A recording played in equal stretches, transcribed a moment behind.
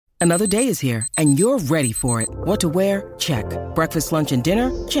Another day is here, and you're ready for it. What to wear? Check. Breakfast, lunch, and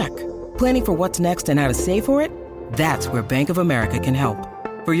dinner? Check. Planning for what's next and how to save for it? That's where Bank of America can help.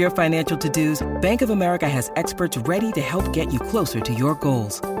 For your financial to-dos, Bank of America has experts ready to help get you closer to your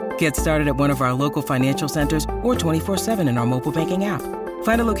goals. Get started at one of our local financial centers or 24/7 in our mobile banking app.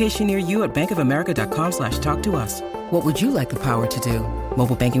 Find a location near you at bankofamerica.com/talktous. What would you like the power to do?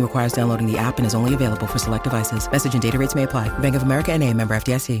 Mobile banking requires downloading the app and is only available for select devices. Message and data rates may apply. Bank of America N.A., member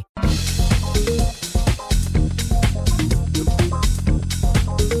FDIC.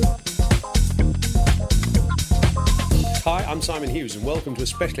 Hi, I'm Simon Hughes and welcome to a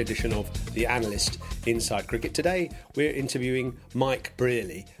special edition of The Analyst Inside Cricket. Today we're interviewing Mike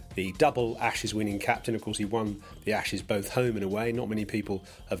Brearley, the double Ashes winning captain. Of course, he won the Ashes both home and away. Not many people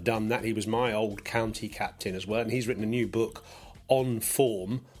have done that. He was my old county captain as well, and he's written a new book, On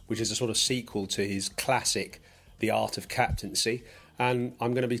Form, which is a sort of sequel to his classic, The Art of Captaincy. And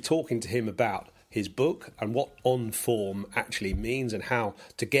I'm going to be talking to him about his book and what on form actually means and how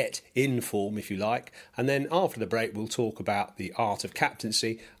to get in form, if you like. And then after the break, we'll talk about the art of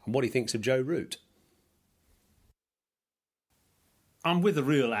captaincy and what he thinks of Joe Root. I'm with a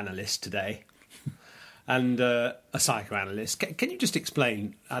real analyst today and a psychoanalyst. Can you just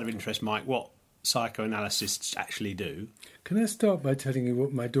explain, out of interest, Mike, what psychoanalysts actually do? Can I start by telling you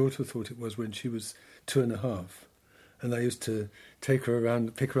what my daughter thought it was when she was 2.5? And I used to take her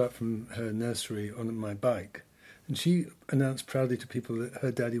around, pick her up from her nursery on my bike. And she announced proudly to people that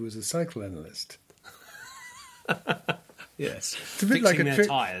her daddy was a psychoanalyst. Yes. It's a bit like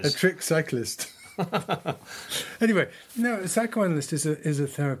a trick cyclist. Anyway, no, a psychoanalyst is a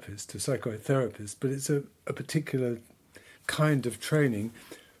therapist, a psychotherapist, but it's a particular kind of training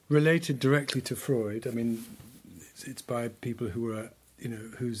related directly to Freud. I mean, it's by people who are,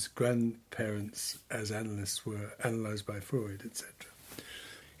 whose grandparents as analysts were analysed by Freud, etc.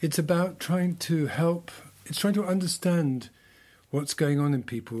 It's about trying to understand what's going on in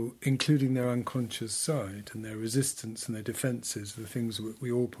people, including their unconscious side and their resistance and their defences, the things that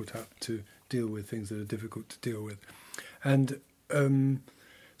we all put up to deal with things that are difficult to deal with. And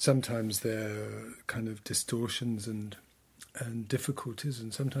sometimes they're kind of distortions and difficulties,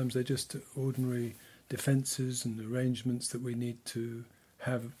 and sometimes they're just ordinary defences and arrangements that we need to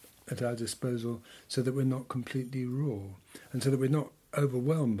have at our disposal so that we're not completely raw and so that we're not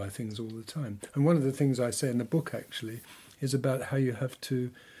overwhelmed by things all the time. And one of the things I say in the book, actually, is about how you have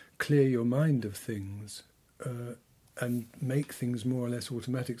to clear your mind of things and make things more or less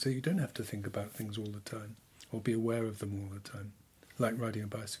automatic so you don't have to think about things all the time or be aware of them all the time, like riding a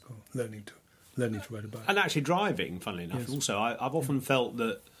bicycle, learning to ride a bike. And actually driving, funnily enough. Yes. Also, I've often felt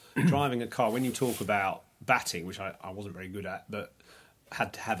that driving a car, when you talk about batting, which I wasn't very good at, but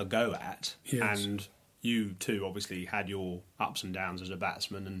had to have a go at, yes. And you too obviously had your ups and downs as a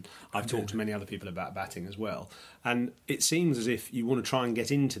batsman, and I've talked to many other people about batting as well. And it seems as if you want to try and get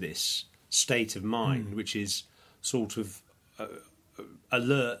into this state of mind, which is sort of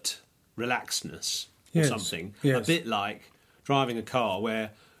alert relaxedness or something. Yes. A bit like driving a car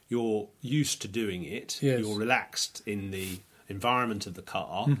where you're used to doing it, you're relaxed in the environment of the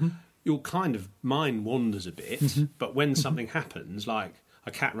car, your kind of mind wanders a bit, but when something happens, like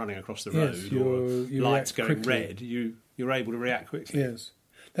a cat running across the road or lights going red, you're able to react quickly. Yes,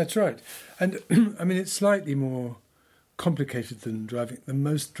 that's right. And I mean, it's slightly more complicated than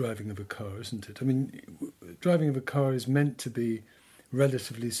most driving of a car, isn't it? I mean, driving of a car is meant to be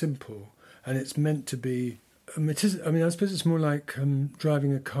relatively simple, and it's meant to be. I suppose it's more like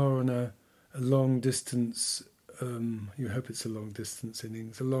driving a car on a long distance. You hope it's a long distance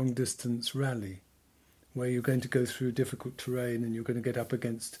innings, a long distance rally, where you're going to go through difficult terrain and you're going to get up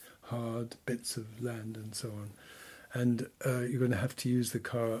against hard bits of land and so on, and you're going to have to use the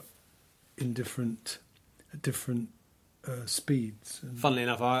car in different speeds. Funnily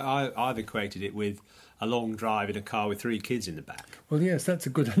enough, I've equated it with a long drive in a car with 3 kids in the back. Well, yes, that's a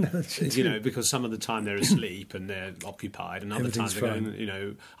good analogy too. Because some of the time they're asleep and they're occupied, and other times they're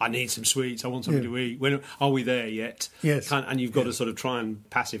going, I need some sweets, I want something to eat. When are we there yet? Yes. And you've got to sort of try and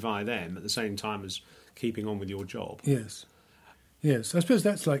pacify them at the same time as keeping on with your job. Yes. Yes, I suppose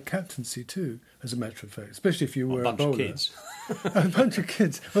that's like captaincy too, as a matter of fact, especially if you were a bowler. A bunch of kids. A bunch of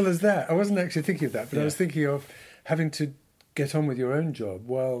kids. Well, there's that. I wasn't actually thinking of that, but I was thinking of having to get on with your own job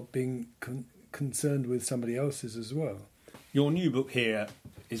while being concerned with somebody else's as well. Your new book here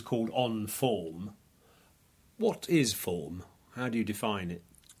is called On Form. What is form? How do you define it?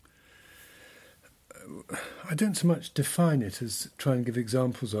 I don't so much define it as try and give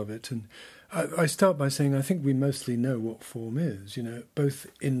examples of it. And I start by saying I think we mostly know what form is, both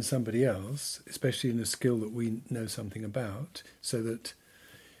in somebody else, especially in a skill that we know something about, so that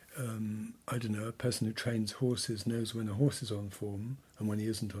I don't know, a person who trains horses knows when a horse is on form and when he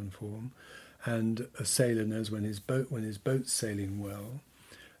isn't on form, and a sailor knows when his boat's sailing well,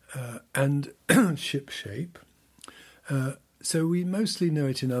 and ship shape. So we mostly know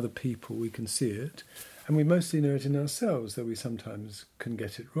it in other people, we can see it, and we mostly know it in ourselves, though we sometimes can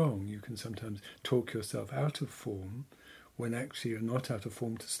get it wrong. You can sometimes talk yourself out of form when actually you're not out of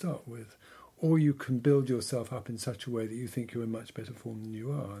form to start with. Or you can build yourself up in such a way that you think you're in much better form than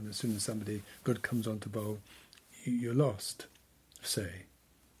you are, and as soon as somebody good comes onto bowl, you're lost, say.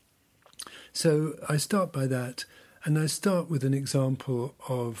 So I start by that, and I start with an example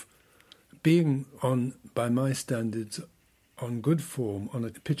of being on, by my standards, on good form on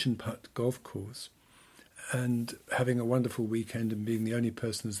a pitch and putt golf course, and having a wonderful weekend and being the only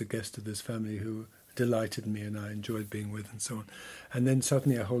person as a guest of this family who delighted me and I enjoyed being with and so on. And then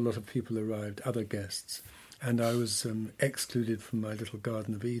suddenly a whole lot of people arrived, other guests, and I was excluded from my little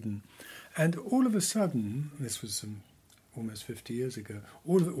Garden of Eden. And all of a sudden, this was almost 50 years ago,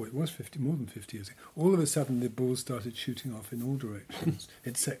 it was more than 50 years ago, all of a sudden the balls started shooting off in all directions,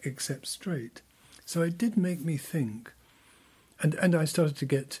 except straight. So it did make me think. And I started to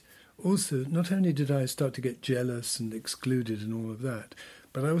get, also, not only did I start to get jealous and excluded and all of that,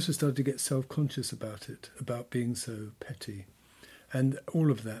 but I also started to get self-conscious about it, about being so petty. And all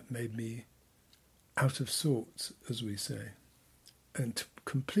of that made me out of sorts, as we say, and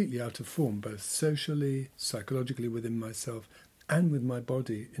completely out of form, both socially, psychologically within myself, and with my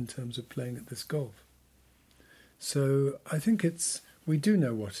body in terms of playing at this golf. So I think we do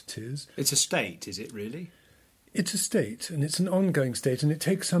know what it is. It's a state, is it really? It's a state, and it's an ongoing state, and it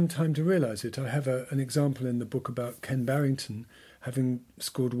takes some time to realise it. I have an example in the book about Ken Barrington having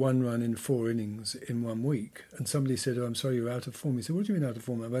scored 1 run in 4 innings in 1 week, and somebody said, "Oh, I'm sorry, you're out of form." He said, "What do you mean out of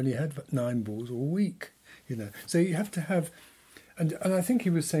form? I've only had 9 balls all week." So you have to have, and I think he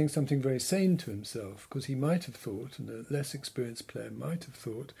was saying something very sane to himself, because he might have thought, and a less experienced player might have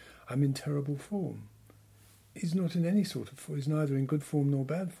thought, "I'm in terrible form." He's not in any sort of form. He's neither in good form nor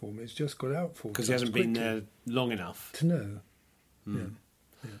bad form. He's just got out form. Because he hasn't been there long enough to know. Yeah.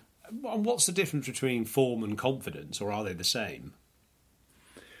 And what's the difference between form and confidence, or are they the same?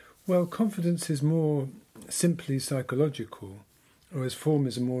 Well, confidence is more simply psychological, whereas form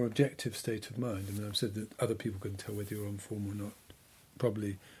is a more objective state of mind. I mean, I've said that other people can tell whether you're on form or not,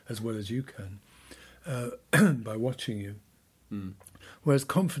 probably as well as you can, by watching you. Whereas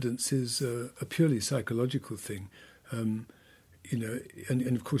confidence is a purely psychological thing. And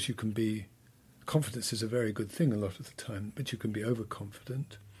of course you can be... Confidence is a very good thing a lot of the time, but you can be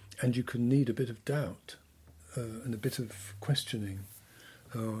overconfident, and you can need a bit of doubt and a bit of questioning,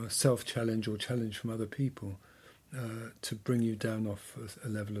 or self-challenge or challenge from other people to bring you down off a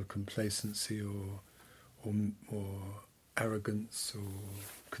level of complacency or arrogance or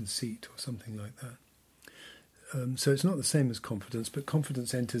conceit or something like that. So it's not the same as confidence, but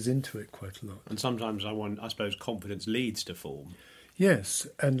confidence enters into it quite a lot. And sometimes I suppose confidence leads to form. Yes,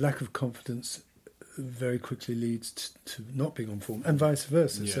 and lack of confidence very quickly leads to not being on form, and vice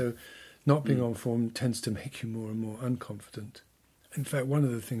versa. Yeah. So not being on form tends to make you more and more unconfident. In fact, one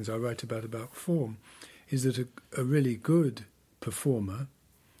of the things I write about form is that a really good performer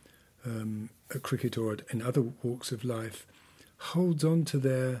at cricket or in other walks of life holds on to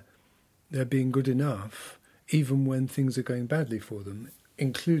their being good enough even when things are going badly for them,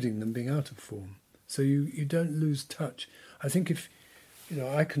 including them being out of form. So you don't lose touch. I think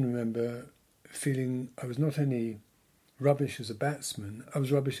I can remember feeling I was not only rubbish as a batsman, I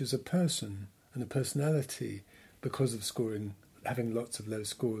was rubbish as a person and a personality because of having lots of low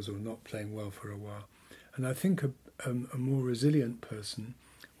scores or not playing well for a while. And I think a more resilient person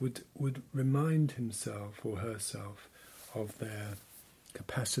would remind himself or herself of their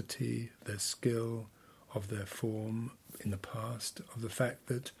capacity, their skill, of their form in the past, of the fact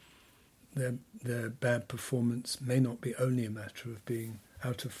that their bad performance may not be only a matter of being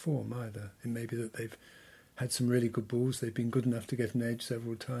out of form either. It may be that they've had some really good balls, they've been good enough to get an edge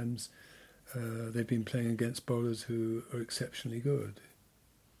several times, they've been playing against bowlers who are exceptionally good,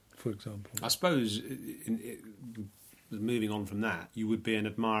 for example. I suppose, moving on from that, you would be an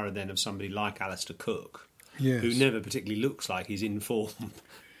admirer then of somebody like Alistair Cook, yes, who never particularly looks like he's in form,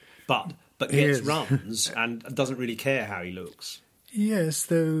 but gets runs and doesn't really care how he looks. Yes,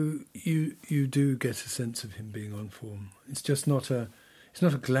 though you do get a sense of him being on form. It's just not a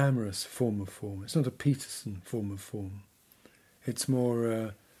glamorous form of form. It's not a Peterson form of form. It's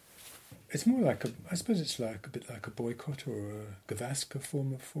more like I suppose it's like a bit like a Boycott or a Gavaskar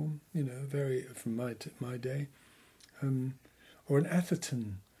form of form. Very from my day, or an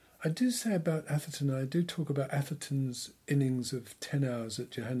Atherton. I do say about Atherton, I do talk about Atherton's innings of 10 hours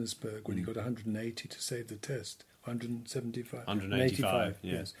at Johannesburg when he got 180 to save the test. 175. 185,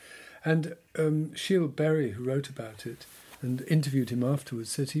 yes. And Shield Berry, who wrote about it and interviewed him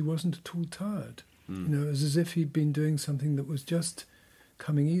afterwards, said he wasn't at all tired. You know, it was as if he'd been doing something that was just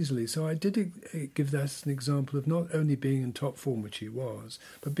coming easily. So I did give that as an example of not only being in top form, which he was,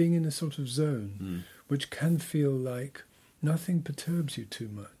 but being in a sort of zone which can feel like nothing perturbs you too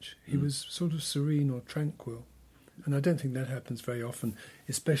much. He was sort of serene or tranquil. And I don't think that happens very often,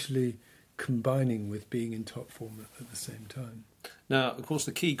 especially combining with being in top form at the same time. Now, of course,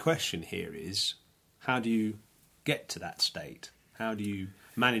 the key question here is, how do you get to that state? How do you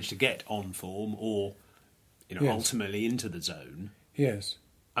manage to get on form or, ultimately into the zone? Yes.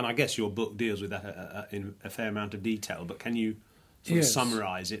 And I guess your book deals with that in a fair amount of detail, but can you sort of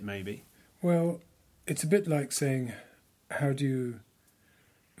summarise it, maybe? Well, it's a bit like saying,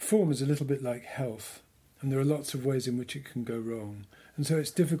 form is a little bit like health, and there are lots of ways in which it can go wrong. And so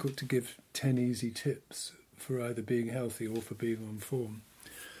it's difficult to give 10 easy tips for either being healthy or for being on form.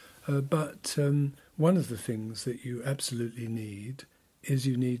 But one of the things that you absolutely need is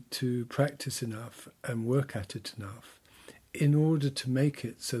you need to practice enough and work at it enough in order to make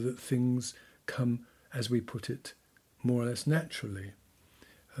it so that things come, as we put it, more or less naturally.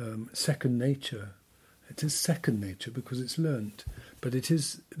 Second nature. It is second nature because it's learnt, but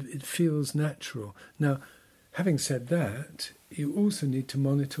it feels natural. Now, having said that, you also need to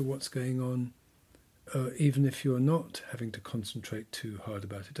monitor what's going on, even if you're not having to concentrate too hard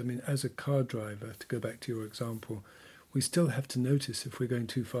about it. I mean, as a car driver, to go back to your example, we still have to notice if we're going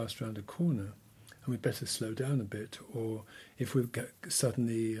too fast around a corner, and we'd better slow down a bit, or if we're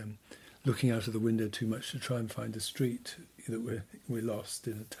suddenly looking out of the window too much to try and find a street that we're lost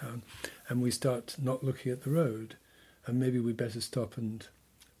in a town, and we start not looking at the road, and maybe we better stop and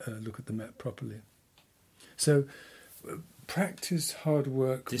look at the map properly. So practice, hard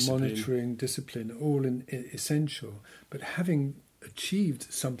work, monitoring, discipline, all essential, but having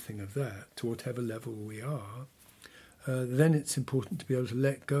achieved something of that to whatever level we are, then it's important to be able to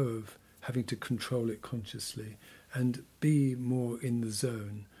let go of having to control it consciously and be more in the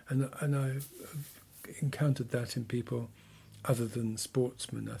zone. And I've encountered that in people other than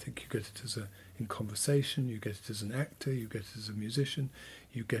sportsmen. I think you get it in conversation, you get it as an actor, you get it as a musician,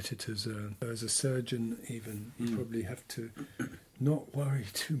 you get it as a surgeon even. You probably have to not worry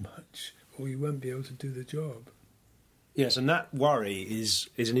too much or you won't be able to do the job. Yes, and that worry is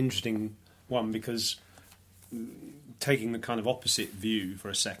an interesting one because taking the kind of opposite view for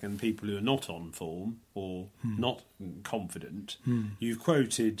a second, people who are not on form or not confident, you've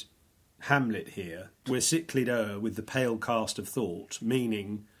quoted Hamlet here, "We're sicklied o'er with the pale cast of thought,"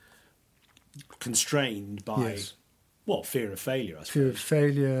 meaning constrained by, fear of failure, I suppose. Fear of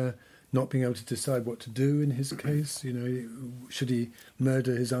failure, not being able to decide what to do in his case. Should he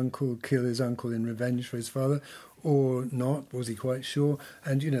murder his uncle, kill his uncle in revenge for his father, or not? Was he quite sure?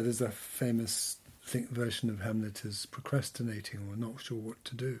 And, there's a famous version of Hamlet as procrastinating or not sure what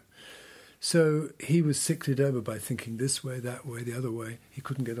to do. So he was sicklied over by thinking this way, that way, the other way. He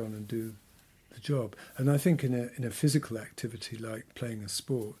couldn't get on and do the job. And I think in a physical activity like playing a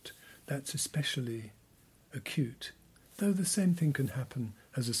sport, that's especially acute. Though the same thing can happen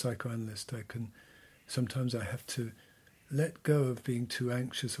as a psychoanalyst. Sometimes I have to let go of being too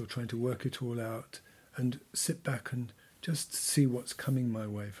anxious or trying to work it all out and sit back and just see what's coming my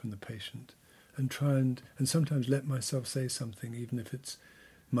way from the patient and try and sometimes let myself say something even if it's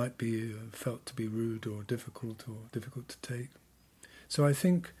might be felt to be rude or difficult to take. So I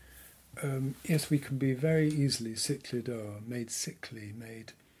think, yes, we can be very easily sicklied or made sickly,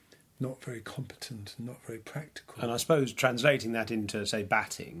 made not very competent and not very practical. And I suppose translating that into, say,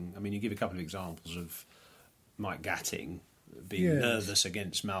 batting, I mean, you give a couple of examples of Mike Gatting being nervous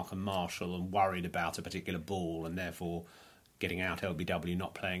against Malcolm Marshall and worried about a particular ball and therefore getting out LBW,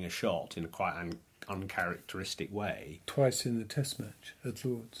 not playing a shot in a quite uncharacteristic way. Twice in the Test match at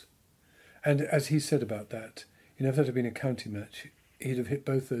Lord's. And as he said about that, if that had been a county match, he'd have hit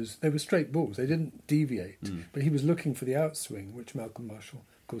both those. They were straight balls. They didn't deviate. But he was looking for the outswing, which Malcolm Marshall,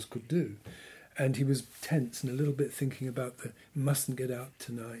 of course, could do. And he was tense and a little bit thinking about mustn't get out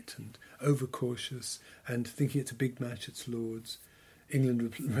tonight and overcautious and thinking it's a big match at Lord's. England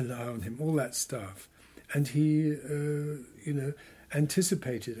would rely on him, all that stuff. And he,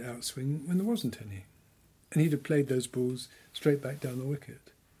 anticipated outswing when there wasn't any. And he'd have played those balls straight back down the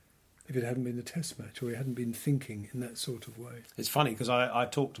wicket if it hadn't been a Test match or he hadn't been thinking in that sort of way. It's funny because I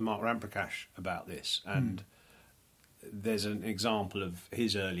talked to Mark Ramprakash about this and there's an example of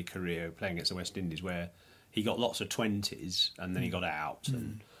his early career playing against the West Indies where he got lots of 20s and then he got out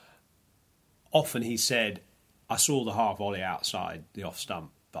and often he said, I saw the half volley outside the off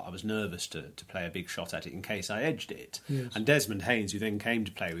stump, but I was nervous to play a big shot at it in case I edged it. Yes. And Desmond Haynes, who then came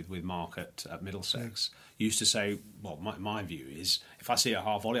to play with Mark at Middlesex, used to say, well, my view is, if I see a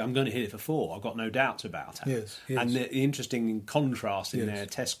half volley, I'm going to hit it for 4. I've got no doubts about it. Yes. And the interesting contrast in their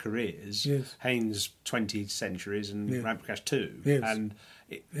Test careers, Haynes 20 centuries and Ramprakash 2. Yes. And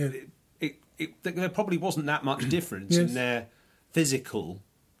there probably wasn't that much difference in their physical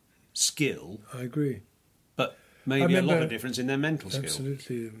skill. I agree. But maybe a lot of difference in their mental skill.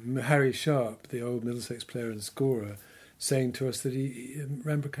 Absolutely. Harry Sharp, the old Middlesex player and scorer, saying to us that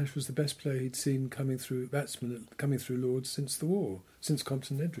Ramprakash was the best player he'd seen coming through Lords since the war, since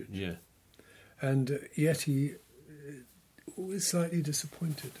Compton Edridge. Yeah. And yet he was slightly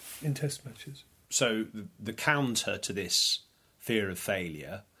disappointed in Test matches. So the counter to this fear of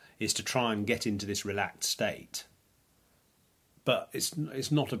failure is to try and get into this relaxed state. But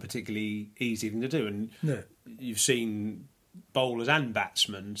it's not a particularly easy thing to do. And you've seen bowlers and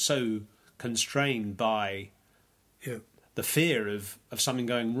batsmen so constrained by the fear of something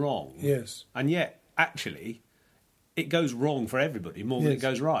going wrong. Yes. And yet, actually, it goes wrong for everybody more than it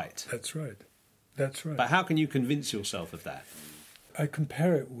goes right. That's right. That's right. But how can you convince yourself of that? I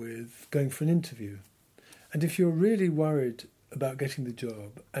compare it with going for an interview. And if you're really worried about getting the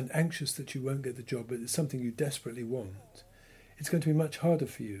job and anxious that you won't get the job, but it's something you desperately want, it's going to be much harder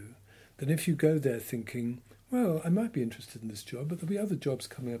for you than if you go there thinking, well, I might be interested in this job, but there'll be other jobs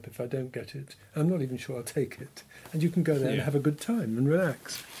coming up if I don't get it. I'm not even sure I'll take it. And you can go there and have a good time and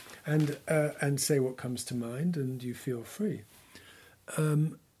relax and say what comes to mind, and you feel free.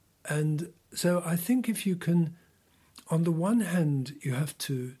 And so I think if you can, on the one hand, you have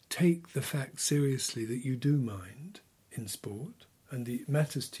to take the fact seriously that you do mind in sport, and it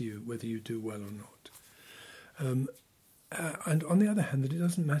matters to you whether you do well or not. And on the other hand, that it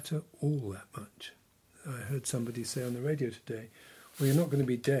doesn't matter all that much. I heard somebody say on the radio today, well, you're not going to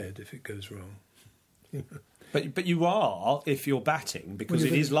be dead if it goes wrong. But you are if you're batting, because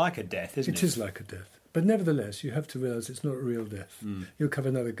it is like a death, isn't it? It is like a death. But nevertheless, you have to realise it's not a real death. You'll have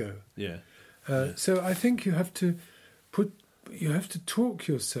another go. Yeah. So I think you have to talk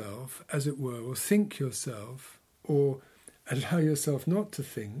yourself, as it were, or think yourself, or allow yourself not to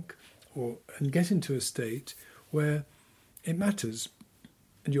think, and get into a state where it matters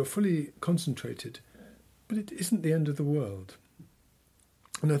and you're fully concentrated, but it isn't the end of the world.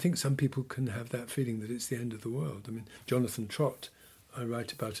 And I think some people can have that feeling that it's the end of the world. I mean, Jonathan Trott, I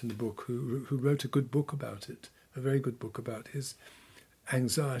write about in the book, who wrote a good book about it, a very good book about his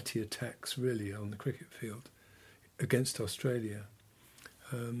anxiety attacks, really, on the cricket field against Australia.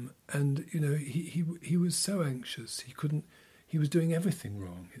 And, you know, he was so anxious, he was doing everything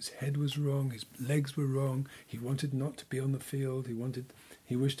wrong. His head was wrong, his legs were wrong, he wanted not to be on the field,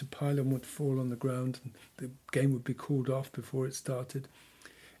 he wished a pylon would fall on the ground and the game would be called off before it started.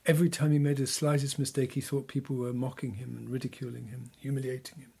 Every time he made the slightest mistake, he thought people were mocking him and ridiculing him,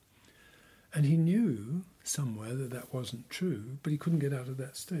 humiliating him. And he knew somewhere that wasn't true, but he couldn't get out of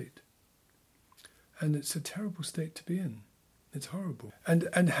that state. And it's a terrible state to be in. It's horrible.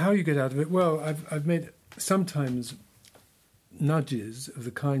 And how you get out of it, well, I've made sometimes nudges of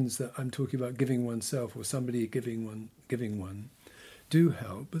the kinds that I'm talking about, giving oneself or somebody giving one, do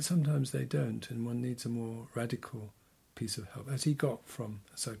help, but sometimes they don't, and one needs a more radical piece of help, as he got from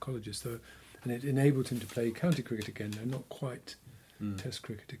a psychologist, though, and it enabled him to play county cricket again, though not quite Test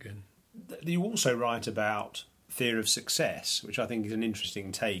cricket again. You also write about fear of success, which I think is an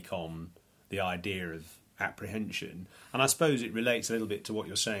interesting take on the idea of apprehension, and I suppose it relates a little bit to what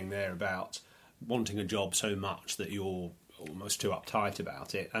you're saying there about wanting a job so much that you're almost too uptight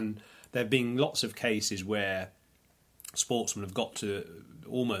about it. And there have been lots of cases where sportsmen have got to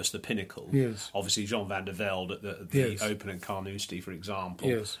almost the pinnacle. Yes. Obviously, Jean van der Velde at the Open at Carnoustie, for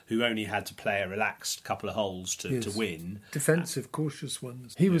example, who only had to play a relaxed couple of holes to win. Defensive, cautious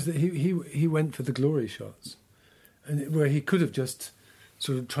ones. He went for the glory shots, and where he could have just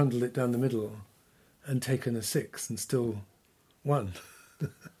sort of trundled it down the middle and taken a 6 and still won.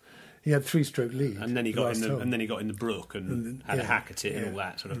 He had 3-stroke lead, and then he got in the brook and had a hack at it and all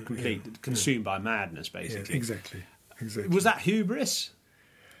that, sort of consumed by madness, basically. Yeah, exactly. Was that hubris?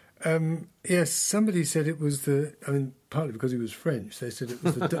 Yes, somebody said it was partly because he was French. They said it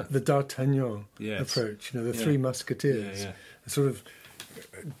was the D'Artagnan approach. You know, the Three Musketeers, sort of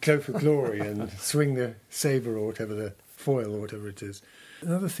go for glory and swing the sabre or whatever, the foil or whatever it is.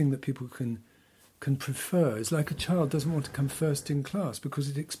 Another thing that people can prefer is, like a child doesn't want to come first in class because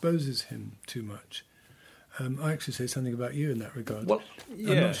it exposes him too much. I actually say something about you in that regard. Well,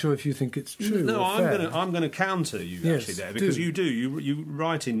 yeah. I'm not sure if you think it's true. No, or fair. I'm going to counter you Yes, actually there, because do. you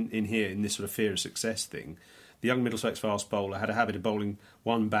write in here in this sort of fear of success thing. The young Middlesex fast bowler had a habit of bowling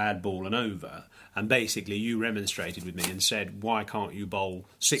one bad ball and over, and basically you remonstrated with me and said, why can't you bowl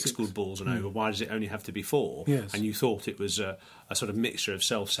six good balls and over? Why does it only have to be four? Yes. And you thought it was a sort of mixture of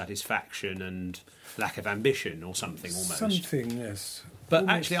self-satisfaction and lack of ambition or something almost. Something, yes. But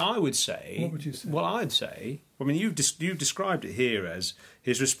Almost. actually I would say... What would you say? Well, I'd say... I mean, you've described it here as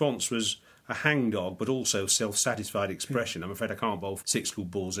his response was a hangdog but also self-satisfied expression. I'm afraid I can't bowl six good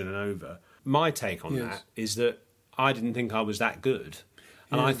balls in and over. My take on that is that I didn't think I was that good.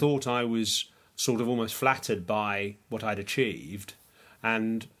 And I thought I was sort of almost flattered by what I'd achieved.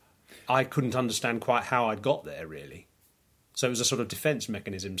 And I couldn't understand quite how I'd got there, really. So it was a sort of defence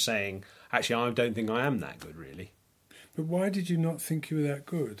mechanism saying, actually, I don't think I am that good, really. But why did you not think you were that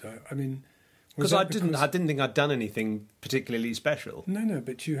good? I mean... Because I didn't think I'd done anything particularly special. No,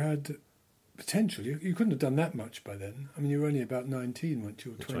 but you had potential. You couldn't have done that much by then. I mean, you were only about 19, weren't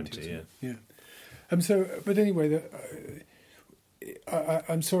you? Or 20, yeah. But anyway,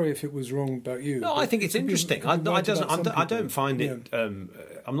 I'm sorry if it was wrong about you. No, I think it's interesting. I don't find it... I'm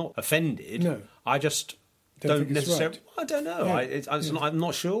not offended. No. I just don't necessarily... Right. I don't know. I'm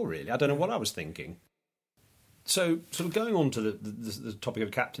not sure, really. I don't know what I was thinking. So, sort of going on to the topic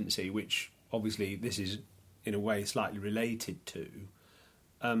of captaincy, which obviously this is, in a way, slightly related to...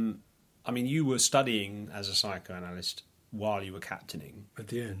 I mean, you were studying as a psychoanalyst while you were captaining. At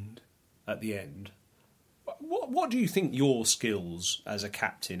the end. What do you think your skills as a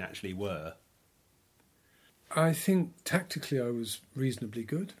captain actually were? I think tactically I was reasonably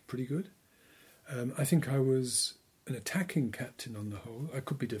good, pretty good. I think I was an attacking captain on the whole. I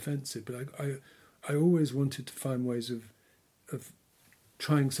could be defensive, but I always wanted to find ways of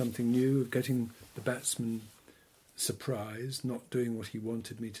trying something new, of getting the batsman surprised, not doing what he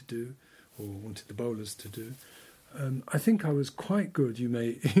wanted me to do or wanted the bowlers to do. I think I was quite good. You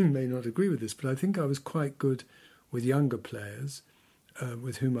may not agree with this, but I think I was quite good with younger players,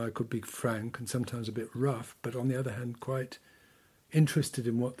 with whom I could be frank and sometimes a bit rough, but on the other hand quite interested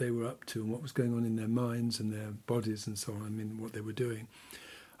in what they were up to and what was going on in their minds and their bodies and so on, I mean, what they were doing.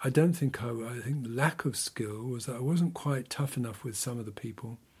 I think the lack of skill was that I wasn't quite tough enough with some of the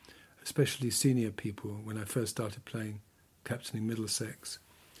people, especially senior people, when I first started playing, captaining Middlesex.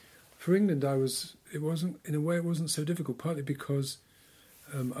 For England, it wasn't so difficult, partly because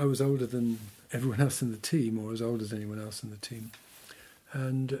I was older than everyone else in the team, or as old as anyone else in the team,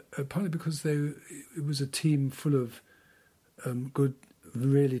 and partly because it was a team full of good,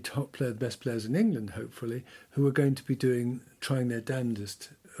 really top players, best players in England, hopefully, who were going to be trying their damnedest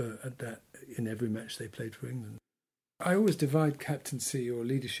at that in every match they played for England. I always divide captaincy or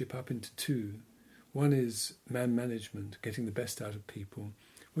leadership up into two. One is man management, getting the best out of people,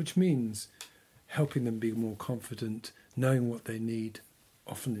 which means helping them be more confident, knowing what they need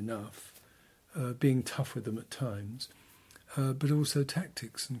often enough, being tough with them at times, but also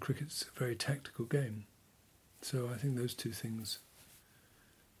tactics, and cricket's a very tactical game. So I think those two things,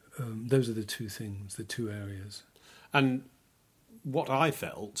 those are the two things, the two areas. And what I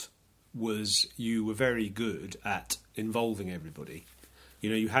felt was you were very good at involving everybody. You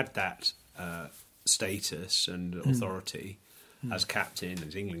know, you had that status and authority as captain,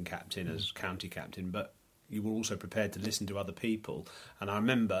 as England captain, as county captain, but you were also prepared to listen to other people. And I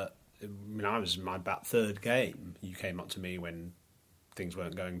remember, when I was in my about third game, you came up to me when things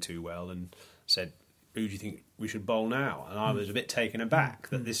weren't going too well and said, who do you think we should bowl now? And I was a bit taken aback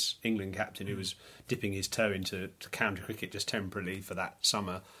that this England captain, who was dipping his toe into county cricket just temporarily for that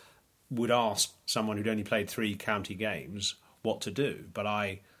summer, would ask someone who'd only played 3 county games what to do. But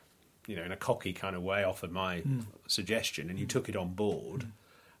I, in a cocky kind of way, offered my suggestion, and you took it on board.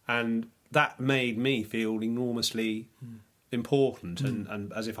 And that made me feel enormously important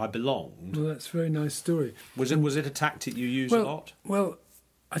and as if I belonged. Well, that's a very nice story. Was it a tactic you used a lot? Well,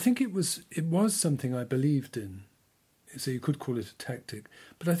 I think it was something I believed in, so you could call it a tactic.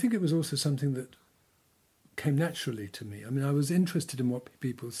 But I think it was also something that came naturally to me. I mean, I was interested in what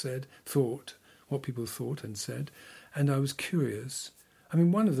people thought and said, and I was curious. I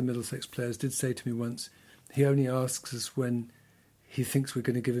mean, one of the Middlesex players did say to me once, he only asks us when he thinks we're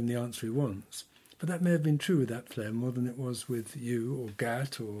going to give him the answer he wants. But that may have been true with that player more than it was with you or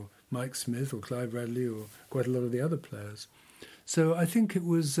Gatt or Mike Smith or Clive Bradley or quite a lot of the other players. So I think it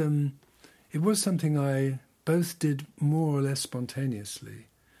was something I both did more or less spontaneously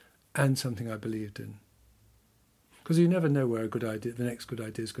and something I believed in. Because you never know where the next good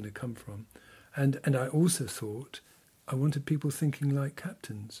idea is going to come from. And I also thought I wanted people thinking like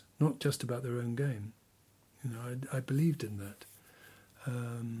captains, not just about their own game. I believed in that.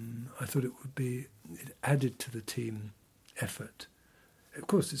 I thought it added to the team effort. Of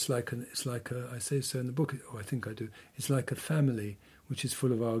course, it's like I say so in the book, or I think I do. It's like a family which is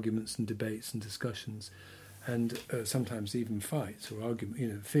full of arguments and debates and discussions, and sometimes even fights or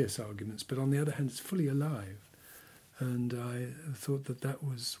fierce arguments. But on the other hand, it's fully alive, and I thought that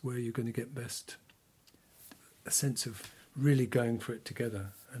was where you're going to get best a sense of really going for it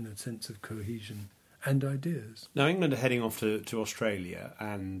together and a sense of cohesion and ideas. Now, England are heading off to Australia,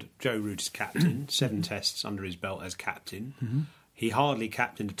 and Joe Root is captain, 7 tests under his belt as captain. Mm-hmm. He hardly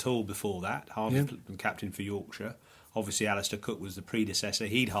captained at all before that, hardly been captain for Yorkshire. Obviously, Alistair Cook was the predecessor.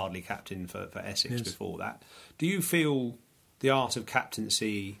 He'd hardly captained for Essex before that. Do you feel the art of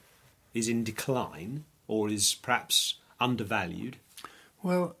captaincy is in decline or is perhaps undervalued?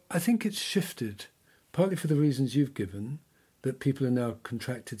 Well, I think it's shifted, partly for the reasons you've given, that people are now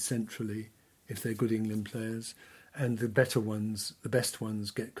contracted centrally if they're good England players, and the best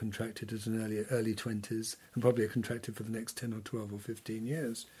ones get contracted at an early 20s and probably are contracted for the next 10 or 12 or 15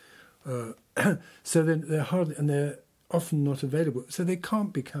 years. So then they're often not available, so they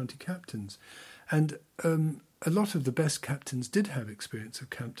can't be county captains. And a lot of the best captains did have experience of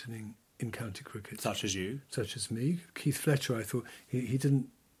captaining in county cricket. Such as you? Such as me. Keith Fletcher, I thought, he didn't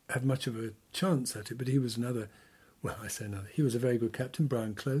have much of a chance at it, but he was he was a very good captain.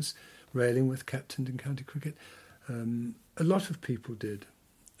 Brian Close, Railingworth captained in county cricket. A lot of people did.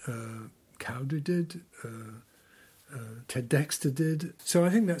 Cowdery did. Ted Dexter did. So I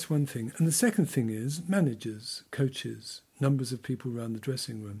think that's one thing. And the second thing is managers, coaches, numbers of people around the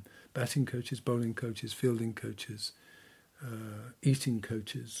dressing room, batting coaches, bowling coaches, fielding coaches, eating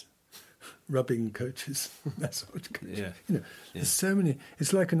coaches, rubbing coaches, that sort of coaches. Yeah. There's so many.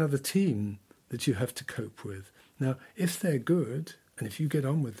 It's like another team that you have to cope with. Now, if they're good, and if you get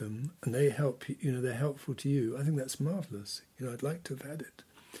on with them and they help you, they're helpful to you, I think that's marvellous. I'd like to have had it.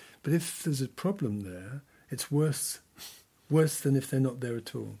 But if there's a problem there, it's worse than if they're not there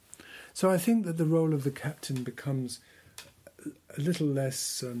at all. So I think that the role of the captain becomes a little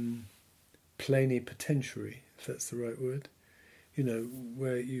less plenipotentiary, if that's the right word.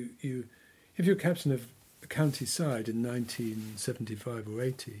 Where you if you're captain of a county side in 1975 or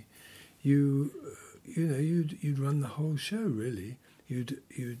 80, you'd run the whole show really.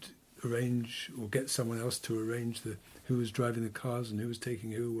 You'd arrange or get someone else to arrange who was driving the cars and who was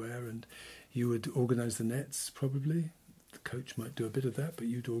taking who where, and you would organise the nets probably. The coach might do a bit of that, but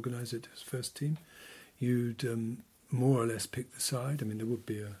you'd organise it as first team. You'd more or less pick the side. There would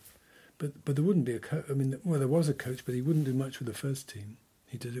be but there wouldn't be a coach. There was a coach, but he wouldn't do much with the first team.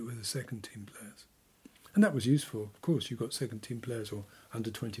 He did it with the second team players. And that was useful. Of course, you got second team players or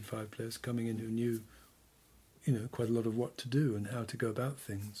under 25 players coming in who knew quite a lot of what to do and how to go about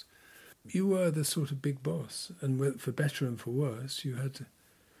things. You were the sort of big boss, and for better and for worse,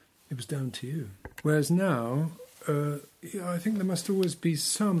 it was down to you. Whereas now, I think there must always be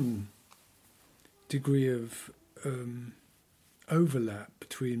some degree of overlap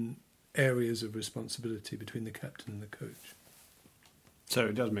between areas of responsibility between the captain and the coach. So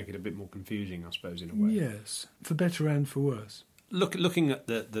it does make it a bit more confusing, I suppose, in a way. Yes, for better and for worse. Looking at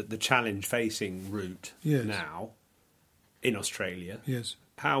the challenge facing Root now in Australia,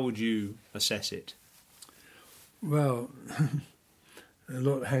 how would you assess it? Well, a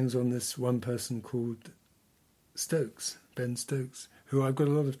lot hangs on this one person called Stokes, Ben Stokes, who I've got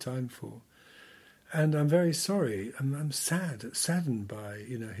a lot of time for. And I'm very sorry. I'm saddened by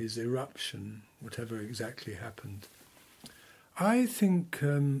his eruption, whatever exactly happened. I think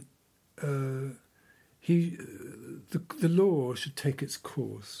the law should take its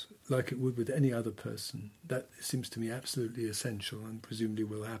course like it would with any other person. That seems to me absolutely essential and presumably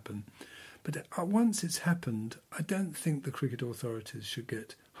will happen. But once it's happened, I don't think the cricket authorities should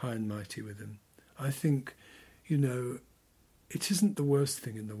get high and mighty with him. I think, it isn't the worst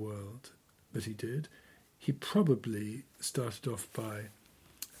thing in the world that he did. He probably started off by...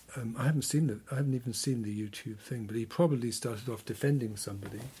 I haven't even seen the YouTube thing, but he probably started off defending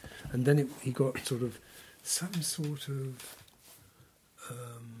somebody, and then he got some sort of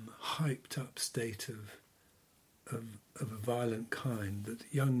hyped up state of a violent kind that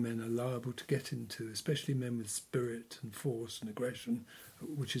young men are liable to get into, especially men with spirit and force and aggression,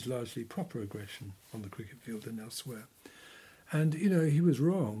 which is largely proper aggression on the cricket field and elsewhere. And he was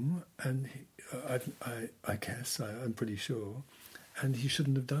wrong, and I guess I'm pretty sure. And he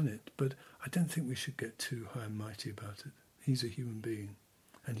shouldn't have done it. But I don't think we should get too high and mighty about it. He's a human being,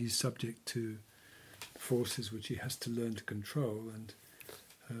 and he's subject to forces which he has to learn to control. And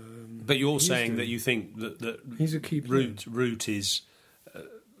but you're saying that you think that he's a key Root is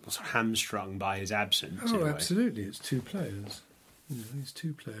sort of hamstrung by his absence. Oh, absolutely. It's two players. He's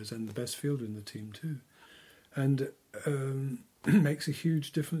two players and the best fielder in the team too. And makes a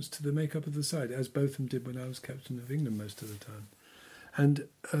huge difference to the makeup of the side, as Botham did when I was captain of England most of the time. And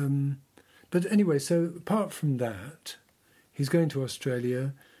but anyway, so apart from that, he's going to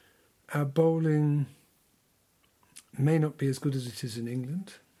Australia. Our bowling may not be as good as it is in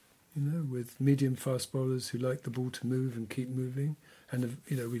England, with medium fast bowlers who like the ball to move and keep moving. And,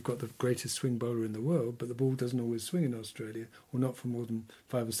 we've got the greatest swing bowler in the world, but the ball doesn't always swing in Australia, or not for more than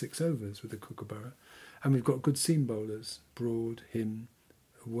 5 or 6 overs with the Kookaburra. And we've got good seam bowlers, Broad, him,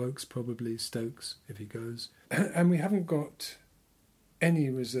 Wokes probably, Stokes if he goes. And we haven't got any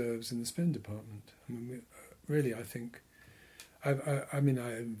reserves in the spin department. I mean, I think... I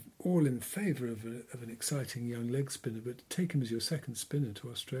am all in favour of an exciting young leg spinner, but to take him as your second spinner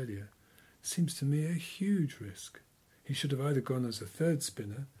to Australia seems to me a huge risk. He should have either gone as a third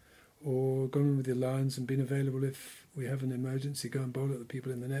spinner or gone in with the Lions and been available if we have an emergency, go and bowl at the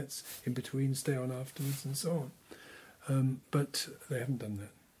people in the nets, in between, stay on afterwards and so on. But they haven't done that.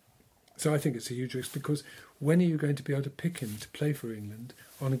 So I think it's a huge risk, because when are you going to be able to pick him to play for England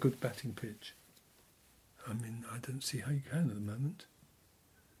on a good batting pitch? I mean, I don't see how you can at the moment.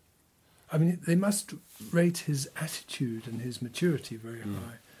 I mean, they must rate his attitude and his maturity very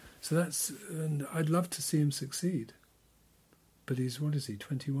high. So and I'd love to see him succeed. But he's,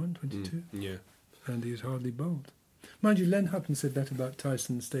 21, 22? Yeah. And he's hardly bowled. Mind you, Len Hutton said that about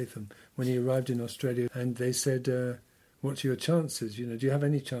Tyson Statham when he arrived in Australia, and they said, what's your chances? Do you have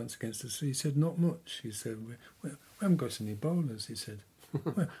any chance against us? He said, not much. He said, we haven't got any bowlers, he said.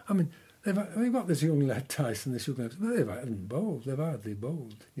 Well, I mean... They've got this young lad, Tyson, this young lad, well, they haven't bowled, they've hardly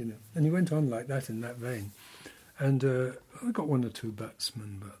bowled, And he went on like that in that vein. And we got 1 or 2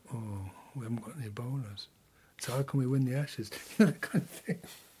 batsmen, but, we haven't got any bowlers. So how can we win the Ashes? That kind of thing.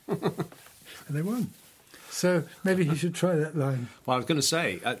 And they won. So maybe he should try that line. Well, I was going to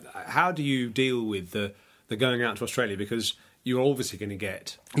say, how do you deal with the going out to Australia? Because... you're obviously going to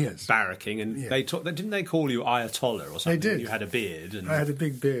get barracking, and didn't they call you Ayatollah or something? They did. You had a beard. And... I had a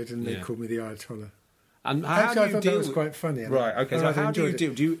big beard, and they called me the Ayatollah. And actually, I thought that was quite funny. Right, okay. So how do you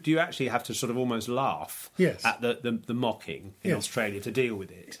deal? Do you actually have to sort of almost laugh at the mocking in Australia to deal with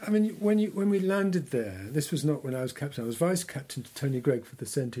it? I mean, when we landed there, this was not when I was captain. I was vice captain to Tony Greig for the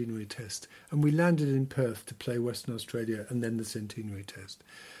centenary test, and we landed in Perth to play Western Australia and then the centenary test,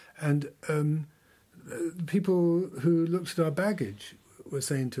 and. People who looked at our baggage were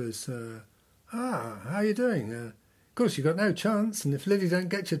saying to us, how are you doing? Of course, you've got no chance, and if Liddy don't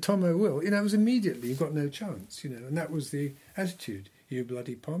get you, Tomo will. It was immediately, you've got no chance, and that was the attitude. You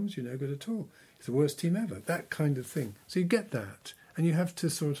bloody Poms, you're no good at all. It's the worst team ever, that kind of thing. So you get that, and you have to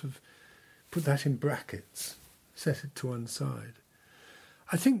sort of put that in brackets, set it to one side.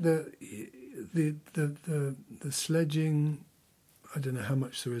 I think the sledging... I don't know how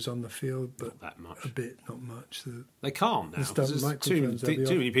much there is on the field, but not that much. A bit, not much. They can't now. There's too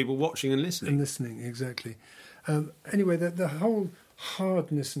many people watching and listening. Exactly. Anyway, the whole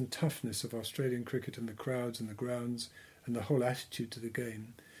hardness and toughness of Australian cricket and the crowds and the grounds and the whole attitude to the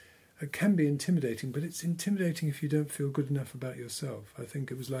game can be intimidating, but it's intimidating if you don't feel good enough about yourself. I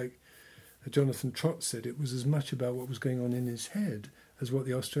think it was like Jonathan Trott said, it was as much about what was going on in his head as what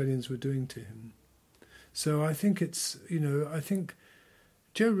the Australians were doing to him. So I think it's, I think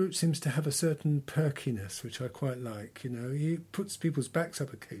Joe Root seems to have a certain perkiness, which I quite like. He puts people's backs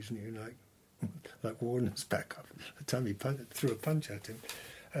up occasionally, like Warner's back up the time he threw a punch at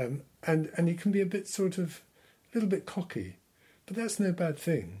him. And he can be a bit a little bit cocky, but that's no bad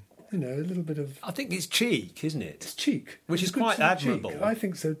thing. A little bit of... I think it's cheek, isn't it? It's cheek. Which is quite admirable. Cheek. I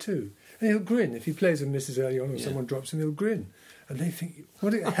think so too. And he'll grin. If he plays and misses early on or someone drops him, he'll grin. And they think,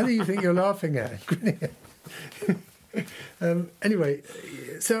 what the hell do you think you're laughing at? Anyway,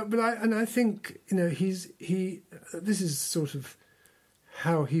 I think this is sort of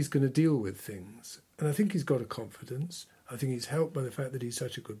how he's going to deal with things, and I think he's got a confidence. I think he's helped by the fact that he's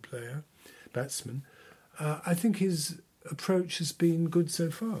such a good batsman. I think his approach has been good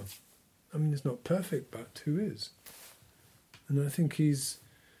so far. I mean, it's not perfect, but who is? And I think he's.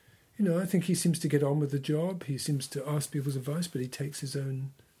 I think he seems to get on with the job. He seems to ask people's advice, but he makes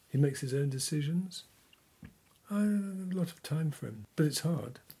his own decisions. A lot of time for him, but it's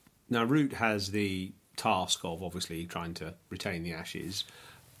hard. Now, Root has the task of obviously trying to retain the Ashes.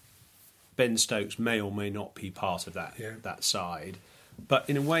 Ben Stokes may or may not be part of that side, but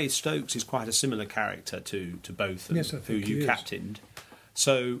in a way, Stokes is quite a similar character to Botham, who you captained.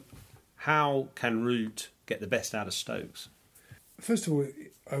 So, how can Root get the best out of Stokes? First of all,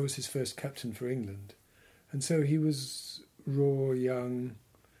 I was his first captain for England, and so he was raw, young,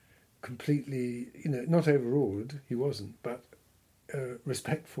 completely, not overawed, he wasn't, but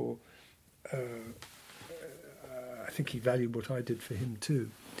respectful. I think he valued what I did for him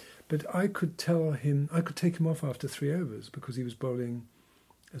too. But I could take him off after 3 overs because he was bowling,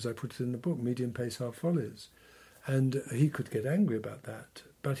 as I put it in the book, medium pace half volleys. And he could get angry about that,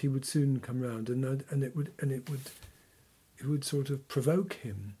 but he would soon come round, and it would sort of provoke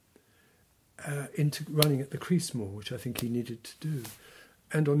him into running at the crease more, which I think he needed to do.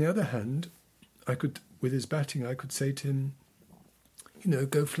 And on the other hand, with his batting, I could say to him,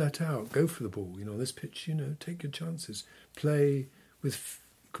 go flat out, go for the ball. On this pitch, take your chances, play with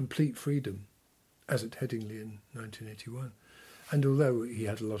complete freedom, as at Headingley in 1981. And although he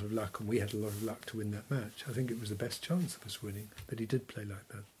had a lot of luck and we had a lot of luck to win that match, I think it was the best chance of us winning that he did play like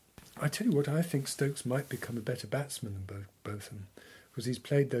that. I tell you what, I think Stokes might become a better batsman than Botham, because he's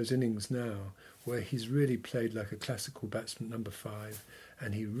played those innings now where he's really played like a classical batsman, number 5,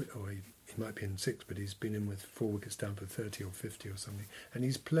 and he might be in 6, but he's been in with 4 wickets down for 30 or 50 or something. And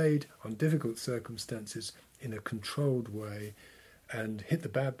he's played on difficult circumstances in a controlled way and hit the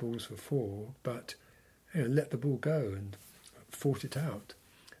bad balls for 4, but let the ball go and fought it out.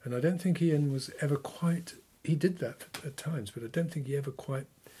 And I don't think Ian was ever quite... He did that at times, but I don't think he ever quite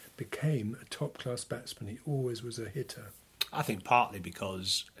became a top-class batsman. He always was a hitter. I think partly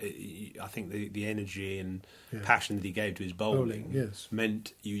because I think the energy and passion that he gave to his bowling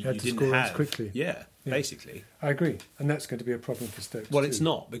meant you had to didn't score have... quickly. Yeah, basically. I agree. And that's going to be a problem for Stokes Well, too. It's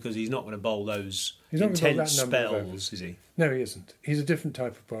not, because he's not going to bowl those intense spells, is he? No, he isn't. He's a different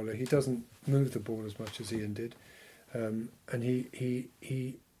type of bowler. He doesn't move the ball as much as Ian did. And he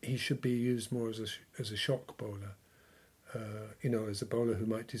should be used more as a shock bowler, as a bowler who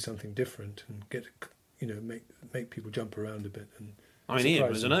might do something different and get, make people jump around a bit. And Ian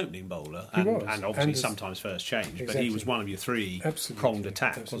was an opening bowler, and obviously sometimes first change, exactly. But he was one of your 3 pronged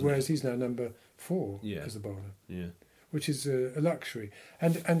attacks. Whereas he's now number 4 as a bowler, which is a luxury,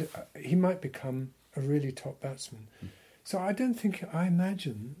 and he might become a really top batsman. So I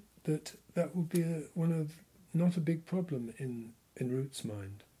imagine that would be not a big problem in Root's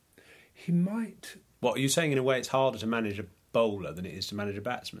mind. He might... What, are you saying in a way it's harder to manage a bowler than it is to manage a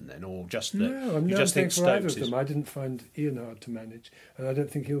batsman then? Or just that No, I'm not saying for either of them. I didn't find Ian hard to manage, and I don't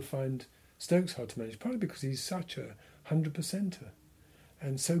think he'll find Stokes hard to manage, partly because he's such a 100%er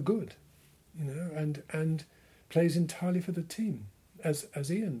and so good, and plays entirely for the team, as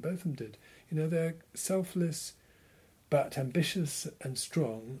Ian Botham did. They're selfless but ambitious and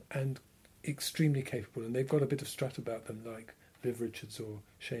strong and extremely capable, and they've got a bit of strut about them, like Viv Richards or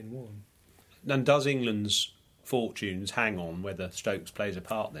Shane Warne. And does England's fortunes hang on whether Stokes plays a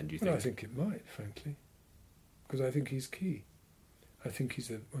part then, do you think? Well, I think it might, frankly, because I think he's key. I think he's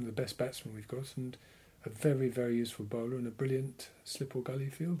one of the best batsmen we've got, and a very, very useful bowler and a brilliant slip or gully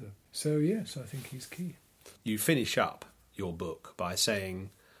fielder. So, yes, I think he's key. You finish up your book by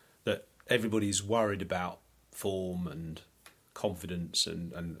saying that everybody's worried about form and confidence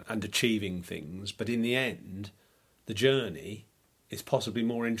and achieving things, but in the end, the journey is possibly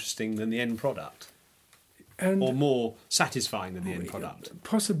more interesting than the end product, or more satisfying than the end product.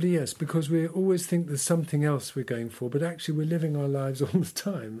 Possibly, yes, because we always think there's something else we're going for, but actually we're living our lives all the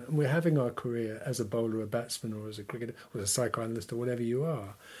time, and we're having our career as a bowler, a batsman, or as a cricketer, or as a psychoanalyst, or whatever you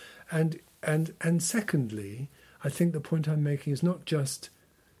are. And secondly, I think the point I'm making is not just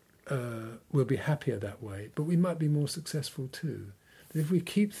we'll be happier that way, but we might be more successful too. But if we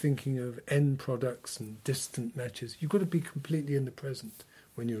keep thinking of end products and distant matches, you've got to be completely in the present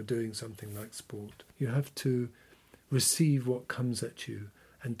when you're doing something like sport. You have to receive what comes at you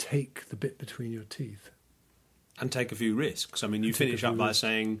and take the bit between your teeth. And take a few risks. I mean, you finish up by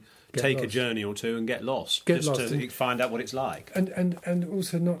saying take a journey or two and get lost. To find out what it's like. And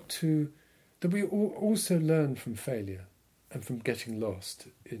also not to... that we also learn from failure and from getting lost,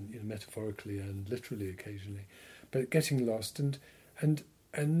 metaphorically and literally occasionally, but getting lost and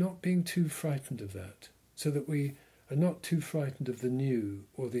not being too frightened of that, so that we are not too frightened of the new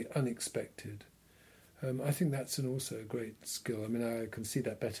or the unexpected. I think that's also a great skill. I mean, I can see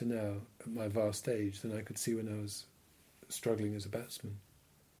that better now at my vast age than I could see when I was struggling as a batsman.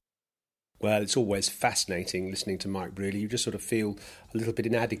 Well, it's always fascinating listening to Mike Brearley. You just sort of feel a little bit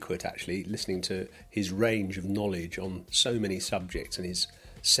inadequate, actually, listening to his range of knowledge on so many subjects and his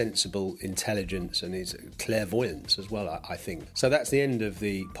sensible intelligence and his clairvoyance as well, I think. So that's the end of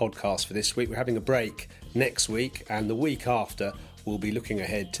the podcast for this week. We're having a break next week, and the week after we'll be looking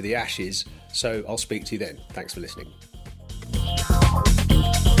ahead to the Ashes. So I'll speak to you then. Thanks for listening.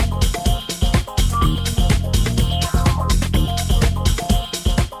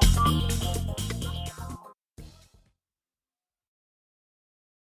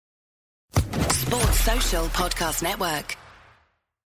 Official Podcast Network.